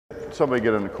somebody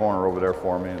get in the corner over there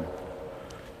for me. And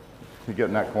you get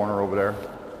in that corner over there.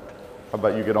 How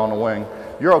about you get on the wing?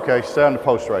 You're okay. Stay on the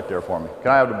post right there for me.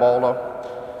 Can I have the ball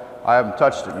though? I haven't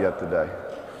touched it yet today.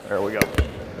 There we go.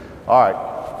 All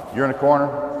right. You're in the corner.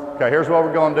 Okay. Here's what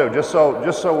we're going to do. Just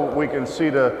so we can see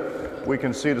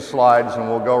the slides, and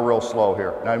we'll go real slow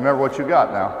here. Now remember what you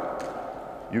got now.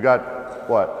 You got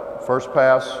what? First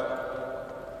pass.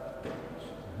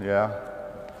 Yeah.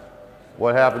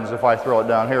 What happens if I throw it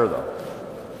down here though?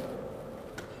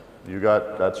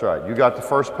 That's right. You got the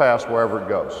first pass wherever it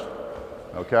goes.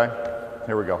 Okay?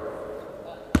 Here we go.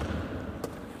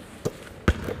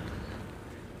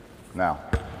 Now,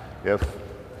 if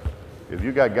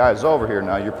you got guys over here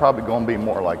now, you're probably going to be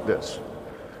more like this,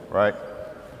 right?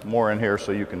 More in here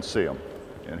so you can see them.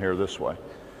 In here this way.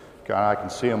 Okay, I can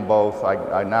see them both.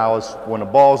 I now, when the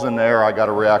ball's in the air, I got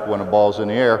to react when the ball's in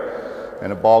the air.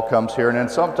 And the ball comes here, and then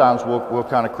sometimes we'll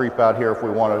kind of creep out here if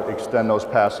we want to extend those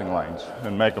passing lanes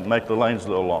and make the lanes a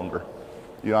little longer.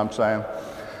 You know what I'm saying?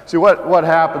 See, what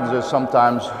happens is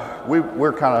sometimes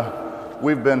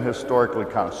we've been historically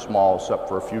kind of small, except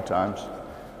for a few times.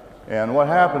 And what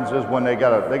happens is when they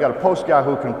got a post guy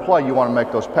who can play, you want to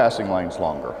make those passing lanes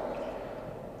longer.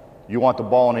 You want the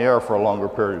ball in the air for a longer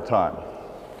period of time.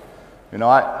 You know,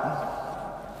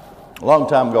 a long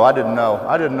time ago, I didn't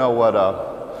know what.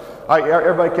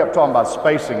 Everybody kept talking about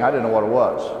spacing. I didn't know what it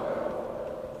was.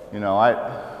 You know,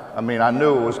 I mean, I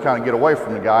knew it was kind of get away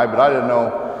from the guy, but I didn't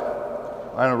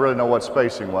really know what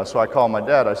spacing was. So I called my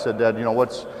dad. I said, Dad, you know,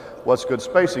 what's good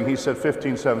spacing? He said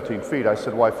 15, 17 feet. I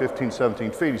said, why 15,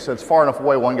 17 feet? He said, it's far enough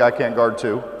away one guy can't guard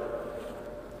two.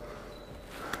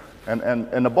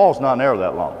 And the ball's not in the air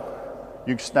that long.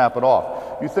 You can snap it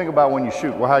off. You think about when you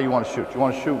shoot, well, how you want to shoot. You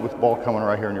want to shoot with the ball coming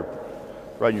right here in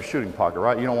your shooting pocket,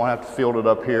 right? You don't want to have to field it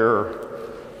up here or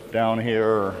down here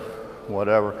or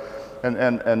whatever.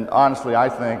 And honestly, I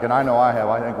think, and I know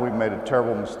I think we've made a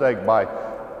terrible mistake by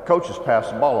coaches pass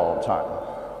the ball all the time.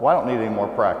 Well, I don't need any more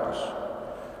practice.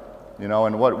 You know,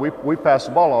 and we pass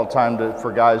the ball all the time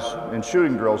for guys in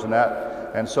shooting drills and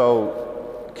that, and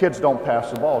so kids don't pass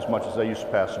the ball as much as they used to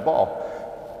pass the ball.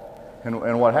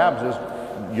 And what happens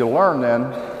is you learn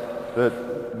then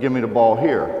that give me the ball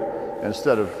here.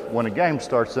 Instead of when a game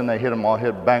starts, then they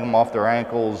bang them off their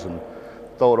ankles and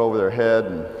throw it over their head,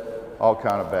 and all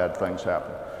kind of bad things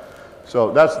happen.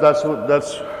 So that's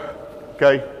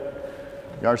okay.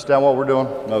 You understand what we're doing?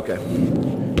 Okay.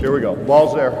 Here we go.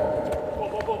 Ball's there.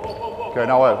 Okay.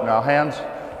 Now what? Now hands.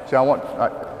 See,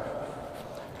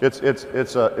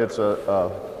 it's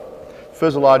a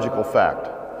physiological fact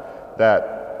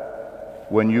that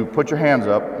when you put your hands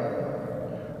up,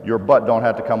 your butt don't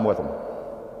have to come with them.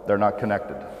 They're not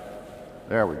connected.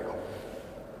 There we go.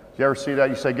 You ever see that?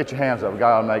 You say, get your hands up. A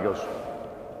guy on there goes,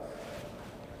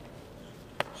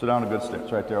 sit down in a good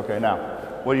stance right there. Okay, now,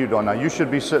 what are you doing now? You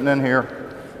should be sitting in here.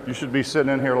 You should be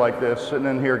sitting in here like this, sitting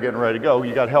in here getting ready to go.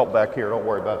 You got help back here. Don't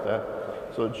worry about that.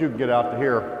 So that you can get out to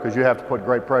here, because you have to put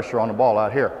great pressure on the ball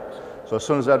out here. So as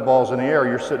soon as that ball's in the air,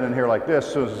 you're sitting in here like this.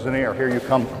 As soon as it's in the air, here you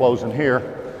come closing here,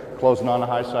 closing on the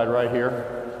high side right here.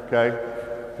 Okay,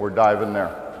 we're diving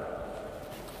there.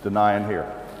 Denying here.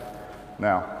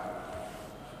 Now,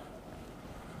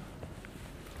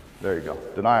 there you go.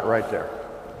 Deny it right there.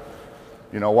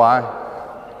 You know why?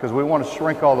 Because we want to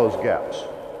shrink all those gaps.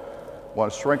 We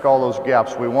want to shrink all those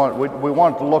gaps. We want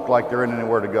it to look like there isn't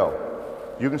anywhere to go.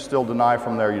 You can still deny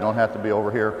from there. You don't have to be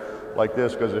over here like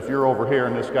this, because if you're over here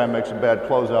and this guy makes a bad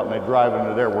closeout and they drive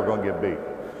into there, we're going to get beat.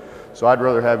 So I'd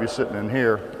rather have you sitting in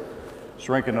here,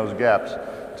 shrinking those gaps,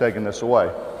 taking this away.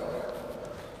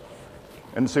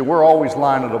 And see, we're always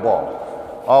line of the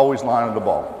ball. Always line of the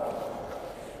ball.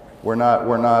 We're not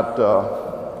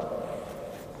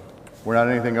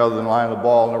anything other than line of the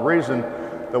ball. And the reason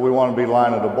that we want to be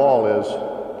line of the ball is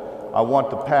I want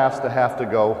the pass to have to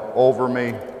go over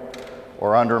me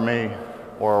or under me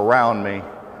or around me.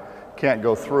 Can't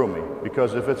go through me,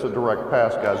 because if it's a direct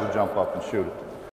pass, guys will jump up and shoot it.